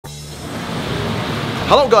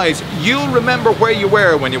Hello guys, you'll remember where you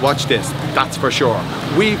were when you watched this, that's for sure.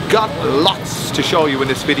 We've got lots to show you in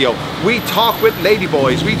this video. We talk with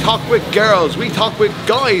ladyboys, we talk with girls, we talk with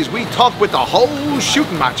guys, we talk with the whole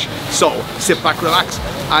shooting match. So sit back, relax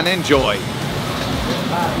and enjoy.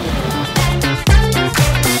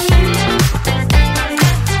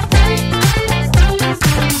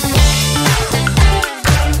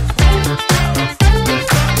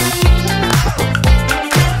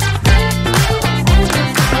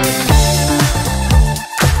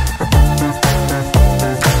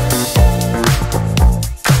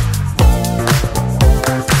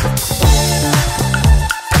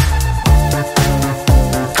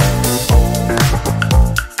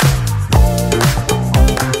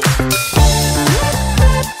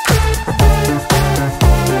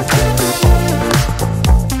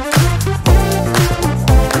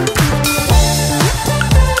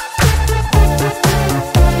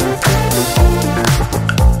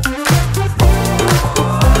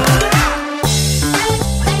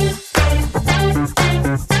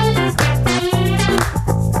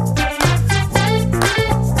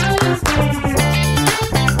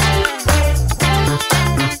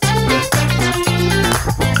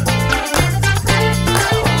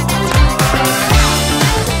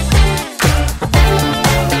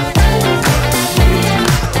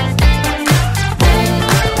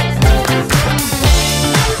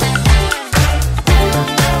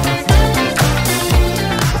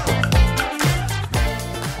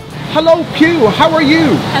 Hello Pew, how are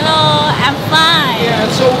you? Hello, I'm fine. Yeah,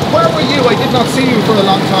 so where were you? I did not see you for a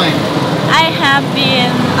long time. I have been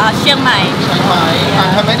Chiang Mai. Chiang Mai. Yeah. And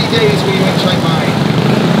how many days were you in Chiang Mai?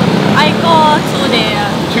 I go 2 days.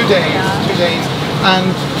 2 days, Yeah. 2 days. And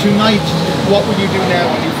tonight, what will you do now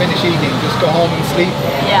when you finish eating? Just go home and sleep?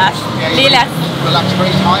 Yes. Yeah, you Relax. Relax,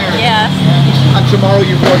 very tired. Yes. Yeah. And tomorrow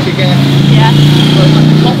you work again? Yes.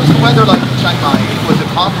 What was the weather like in Chiang Mai? Was it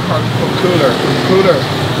hot or cooler? Cooler.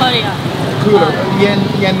 Korea. Cooler. Yen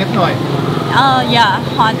nip noi. Yeah,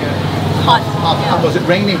 hot. Yeah. Hot. Hot. Yeah. And was it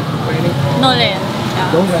raining? Raining? No rain. Yeah.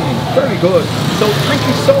 No rain. Very good. So thank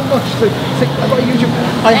you so much to about YouTube.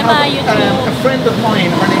 I have a friend of mine.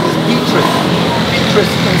 Her name is Beatrice. Beatrice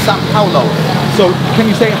in Sao Paulo. So can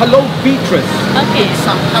you say hello, Beatrice? Okay. In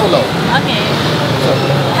Sao Paulo. Okay. So,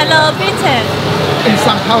 Hello, Beatrice. in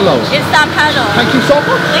Sao Paulo. It's Sao Paulo. Thank you so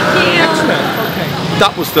much. Thank you. Excellent. Okay.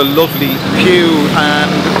 That was the lovely Pew, and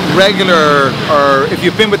regular, or if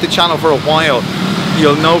you've been with the channel for a while,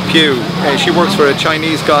 you'll know Pew. She works for a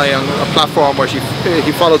Chinese guy on a platform where he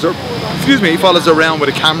follows her. Excuse me, he follows her around with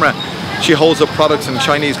a camera. She holds up products, and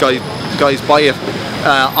Chinese guys buy it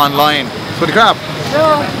online. So the crap.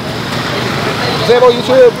 Say hello,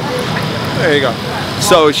 YouTube. There you go.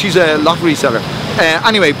 So she's a lot reseller.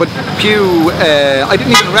 Anyway, but Pew, I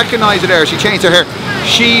didn't even recognise her there. She changed her hair.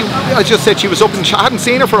 I just said she was up in. I hadn't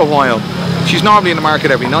seen her for a while. She's normally in the market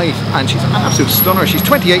every night, and she's an absolute stunner. She's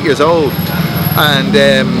 28 years old, and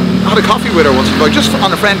I had a coffee with her once before, just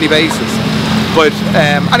on a friendly basis. But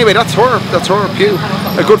anyway, that's her Pew,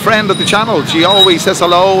 a good friend of the channel. She always says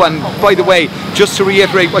hello, and by the way, just to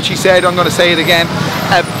reiterate what she said, I'm going to say it again.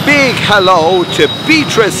 A big hello to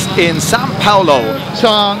Beatrice in Sao Paulo.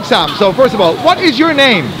 Sam. So first of all, what is your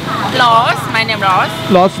name? Ross, my name is Ross.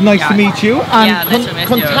 Ross, nice to meet you. And Yeah, nice to meet you.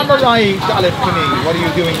 contemporary Dalip to me. What are you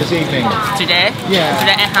doing this evening? Today? Yeah.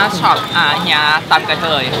 Today I have shop here, Tam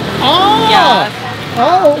Kathoy. Oh! Yes.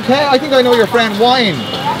 Oh, okay. I think I know your friend Wine.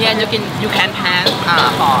 Yeah, you can pass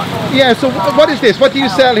for. Yeah, so what is this? What do you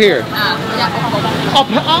sell here?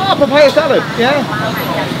 Papaya salad. Yeah.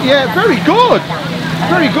 Yeah, very good.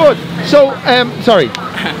 Very good. So, sorry.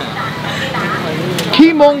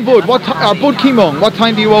 Kimong Bud, Bud Kimong, what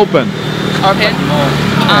time do you open? Open?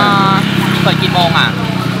 เปิดกี่โมงอ่ะ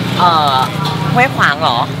ห้วยขวางเหร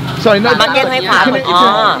อ Sorry, no. มาร์เก็ตห้วยขวาง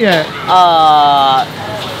Yeah.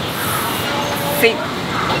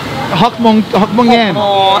 Hok Mong Yen.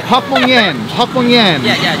 Hok Mong Yen.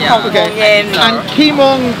 Yeah. Okay. And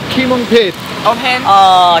Kimong Pit. Open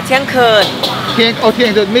เที่ยงคื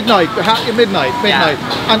น Midnight. Midnight.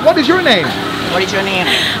 Yeah. And what is your name? What is your name?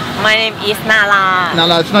 My name is Nala.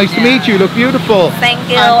 Nala, it's nice to meet you. You look beautiful. Thank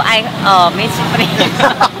you. I meet you.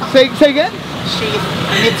 Say again? She's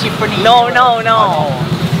Miss Tiffany. No.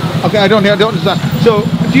 Okay, I don't understand. So,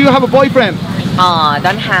 do you have a boyfriend?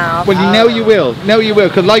 Don't have. Well, now you will. Now you will,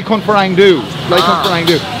 because like on Farang do.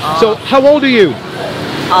 So, how old are you? 27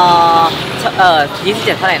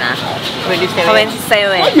 เท่าไหร่นะ 27.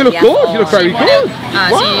 27 Oh, you look good. You look very good.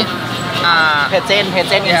 Wow. เพจเจน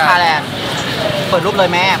อินสตาแลนด์เปิดรูปเลย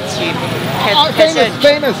แม่ชีเพจเจน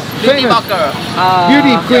Famous. Beauty blogger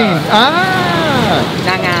Beauty queen. น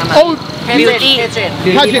างงาม Oh, beauty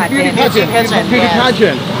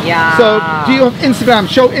pageant. Yeah. So do you have Instagram?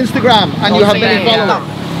 Show Instagram, and you have many followers.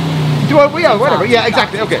 Do I? Yeah, whatever. Yeah,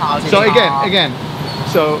 exactly. Okay. So again.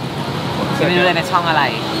 So. ไม่รู้เลยในช่องอะไร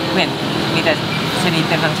เห็นมีแต่ชนิด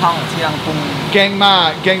เต็มทั้งช่องชื่อรังปุง Gang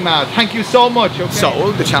ma. Thank you so much. Okay. So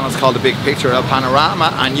the channel's called The Big Picture of Panorama,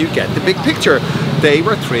 and you get the big picture. They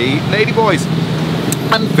were 3 ladyboys,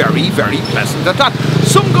 and very, very pleasant at that.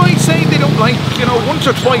 Some guys say they don't like, you know, once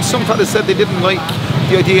or twice some fellas said they didn't like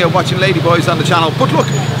the idea of watching ladyboys on the channel. But look,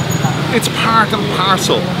 it's part and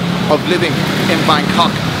parcel of living in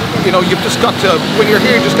Bangkok. You know, you've just got to, when you're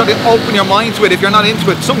here, you just got to open your mind to it. If you're not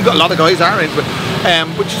into it, a lot of guys are into it,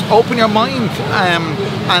 but just open your mind,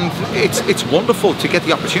 and it's wonderful to get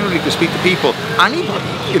the opportunity to speak to people,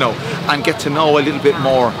 anybody, you know, and get to know a little bit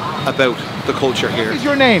more about the culture here. What is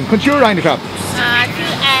your name? Conchura Reinecap.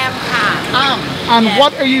 And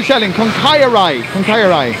what are you selling? Konkayarai.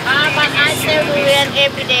 But I sell durian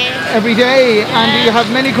every day. Every day, and do you have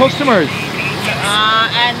many customers?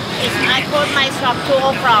 And I close my shop 2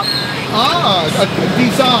 o'clock.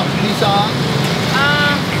 Disa.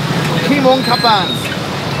 Kimong Kapan.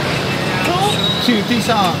 2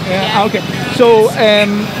 Disa. Yeah. Okay. So,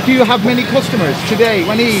 do you have many customers today?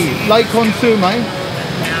 Wani like consume, eh?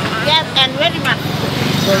 Yes, and very much.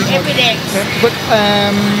 Every day. But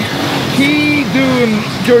he doing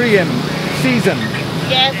durian season.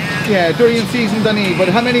 Yes. Yeah, durian season, Dani. But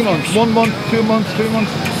how many months? 1 month, 2 months, 3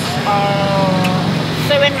 months?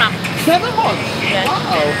 7 months. 7 months? Yes.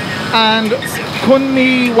 Wow. And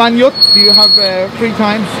Kunmi Wanyut, do you have free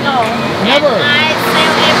time? No. Never? And I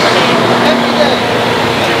sell every day. Every day.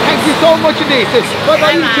 Thank you so much indeed.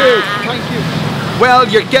 Bye-bye, you two. Thank you. Well,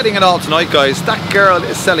 you're getting it all tonight, guys. That girl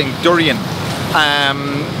is selling durian.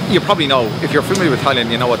 You probably know, if you're familiar with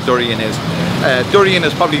Thailand, you know what durian is. Durian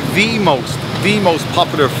is probably the most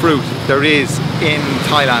popular fruit there is in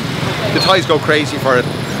Thailand. The Thais go crazy for it.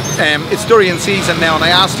 It's durian season now, and I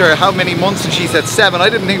asked her how many months, and she said 7. I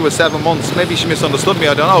didn't think it was 7 months. Maybe she misunderstood me,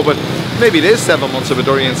 I don't know, but maybe it is 7 months of a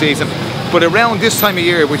durian season. But around this time of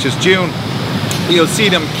year, which is June, you'll see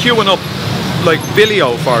them queuing up like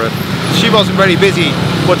Billio for it. She wasn't very busy,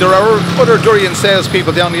 but there are other durian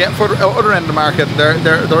salespeople down the other end of the market, and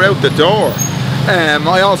they're out the door.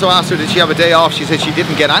 I also asked her, did she have a day off? She said she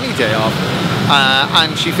didn't get any day off, and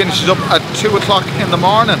she finishes up at 2 o'clock in the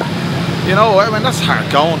morning. You know, I mean, that's hard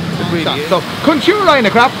going. It really is. So, Conchura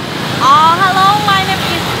Reinecap. Hello, my name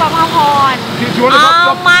is Pamahon. Do you want to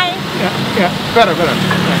drop? Yeah, better.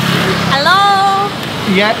 Hello.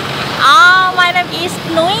 Yeah. My name is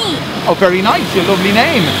Nui. Oh, very nice. Your lovely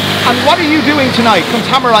name. And what are you doing tonight?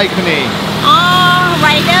 Kontamarai Kuni.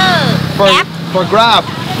 Rider. For Grab.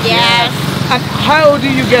 Yes. And how do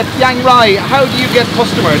you get Yang Rai? How do you get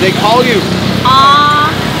customer? They call you.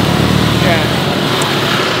 Yeah.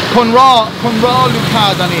 Konra Luka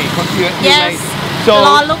Dani. Yes. So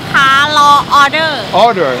order.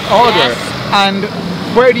 Order. Yes. And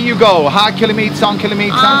where do you go? Ha kilometer, song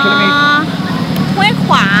kilometer, Huy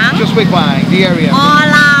Quang. Just Huy Quang, the area.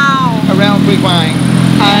 All around Huy Quang.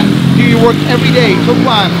 And do you work every day? Tuk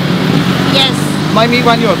Quang? Yes. My meet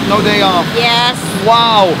one yut, no day off. Yes.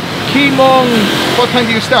 Wow. Kimong, what time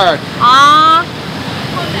do you start?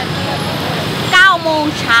 9 โมง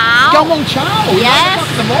เช้า 9 โมงเช้า? Yes. 9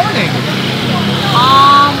 o'clock in the morning?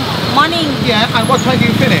 Morning. Yeah, and what time do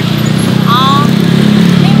you finish?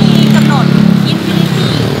 ไม่มีกำหนด Infinity.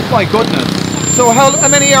 My goodness. So how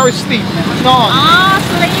many hours sleep? None.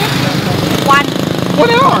 Sleep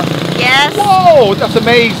 1 hour? Yes. Whoa, that's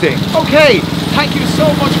amazing. Okay, thank you so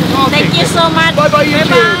much for talking. Thank you so much. Bye-bye, you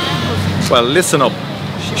too. Well, listen up.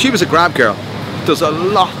 She was a Grab girl. There's a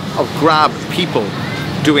lot of Grab people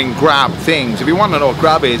doing Grab things. If you want to know what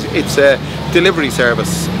Grab is, it's a delivery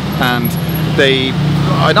service, and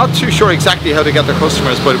I'm not too sure exactly how they get their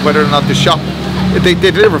customers, but whether or not the shop, they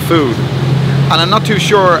deliver food, and I'm not too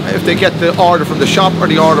sure if they get the order from the shop or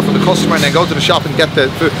the order from the customer and then go to the shop and get the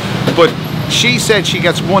food. But she said she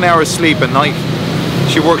gets 1 hour's sleep a night.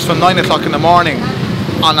 She works from 9 o'clock in the morning,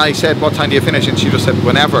 and I said, what time do you finish? And she just said,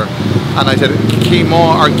 whenever. And I said,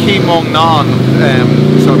 Kimong Non,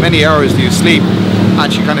 so many hours do you sleep?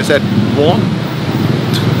 And she kind of said, 1.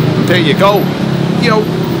 There you go. You know,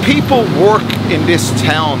 people work in this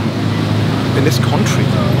town, in this country.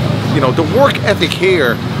 You know, the work ethic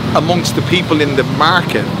here amongst the people in the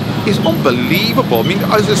market is unbelievable. I mean,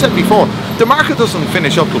 as I said before, the market doesn't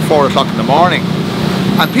finish up till 4 o'clock in the morning,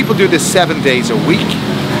 and people do this 7 days a week.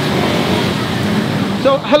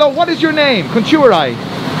 So, hello, what is your name? Konchurai.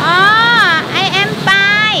 I am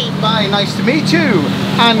Bai. Bai, nice to meet you.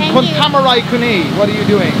 And Kontamarai Kuni, what are you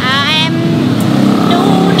doing? I am do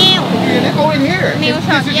nail.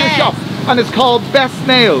 And it's called Best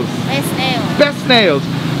Nails. Best nail. Best Nails.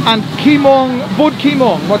 And Kimong, Bud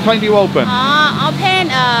Kimong, what time do you open? Open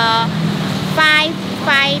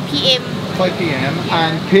 5 p.m. 5 p.m.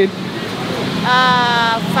 And Pid? 5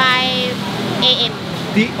 a.m.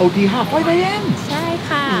 Do you have 5 a.m.? ใช่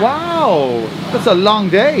ค่ะ Wow, that's a long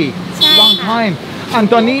day. Long time. And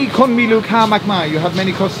Doni Kun Milu Ka Makma, you have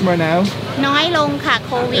many customers now? น้อยลงค่ะโ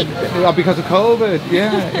ควิด Because of COVID,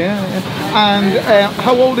 yeah. And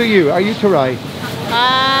how old are you? Are you Tarai?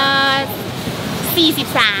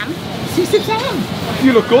 43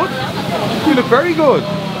 You look good. You look very good.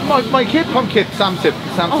 My kid from Kit Samsit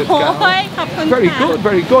โอ้โห Gal. ขอบคุณ Very ค่ะ good,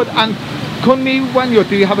 very good. And Kunmi, when you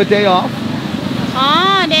do you have a day off?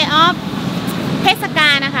 day off เทศกา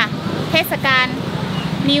ลนะคะเทศกาล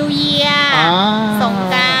New Year สง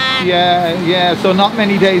กรานต์ Yeah. So not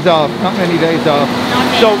many days off. Not many.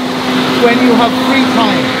 So when you have free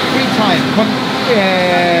time, kun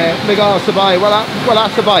lega sabai, wala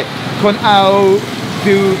sabai. Kun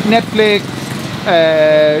do Netflix,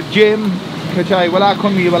 gym, kachai, wala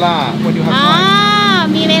kun mi wala when you have time.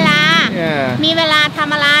 มีเวลา Yeah. มีเวลาท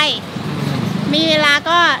ำอะไร มีเวลา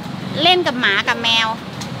ก็เล่นกับหมากับแมว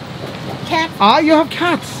Cat You have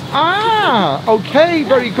cats. Okay,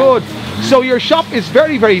 very good. So your shop is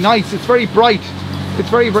very, very nice. It's very bright.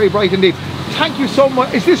 It's very, very bright indeed. Thank you so much.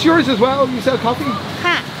 Is this yours as well? You sell coffee?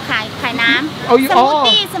 ค่ะขายน้ำ Oh, you ส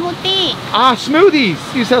มูทตี้ smoothies.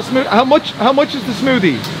 You sell smoothie. How much is the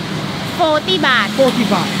smoothie? 40 บาท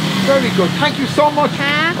 40 baht. Very good. Thank you so much.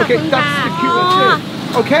 Okay, that's the cue. That's it.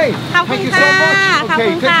 Okay. Thank you so much. Okay,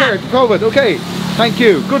 take care. COVID. Okay. Thank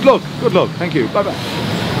you. Good luck. Thank you. Bye bye.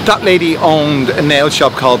 That lady owned a nail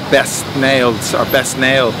shop called Best Nails or Best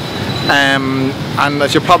Nail. And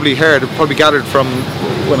as you probably heard, probably gathered from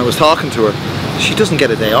when I was talking to her, she doesn't get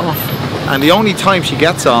a day off. And the only time she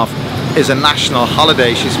gets off is a national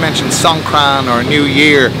holiday. She's mentioned Songkran or New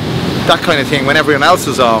Year, that kind of thing, when everyone else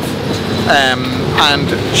is off. And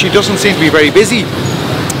she doesn't seem to be very busy.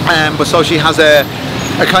 But so she has a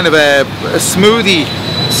kind of a smoothie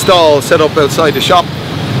stall set up outside the shop.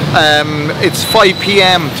 It's 5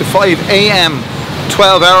 p.m. to 5 a.m.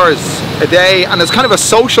 12 hours a day, and it's kind of a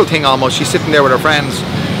social thing almost. She's sitting there with her friends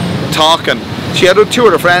talking. She had 2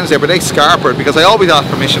 of her friends there, but they scarp her because I always ask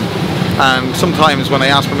permission, and sometimes when I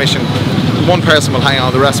ask permission, one person will hang on,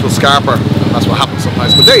 the rest will scarp her. That's what happens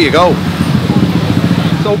sometimes, but there you go.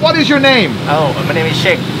 So what is your name? My name is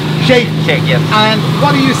Sheikh. Sheikh, yes. And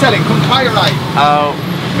what are you selling?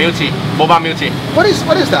 Milk tea, boba milk tea. What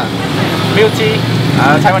is that? Milk tea,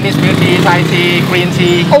 Taiwanese milk tea, Thai tea, green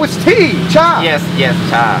tea. Oh, it's tea, cha. Yes,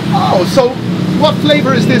 cha. Oh, so what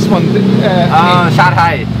flavor is this one? Cha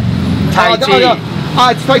Thai. Thai tea.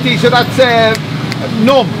 It's Thai tea, so that's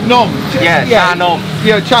nom. Yeah, cha nom.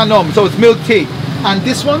 Yeah, cha nom, so it's milk tea. And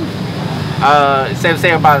this one?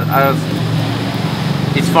 Same, but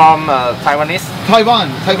it's from Taiwanese. Taiwan,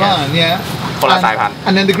 yeah.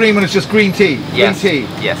 And then the green one is just green tea. Yes. Green tea.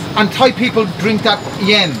 Yes. And Thai people drink that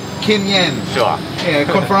kin yen. Sure. Yeah,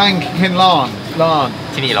 konfarang kin lawn.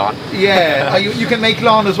 ที่นี่ร้อน Yeah. You can make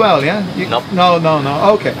lawn as well, yeah? Nope. No.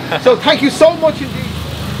 Okay. So thank you so much indeed.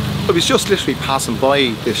 I was just literally passing by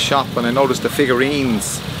this shop and I noticed the figurines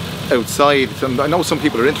outside, and I know some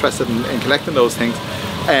people are interested in collecting those things.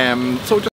 So just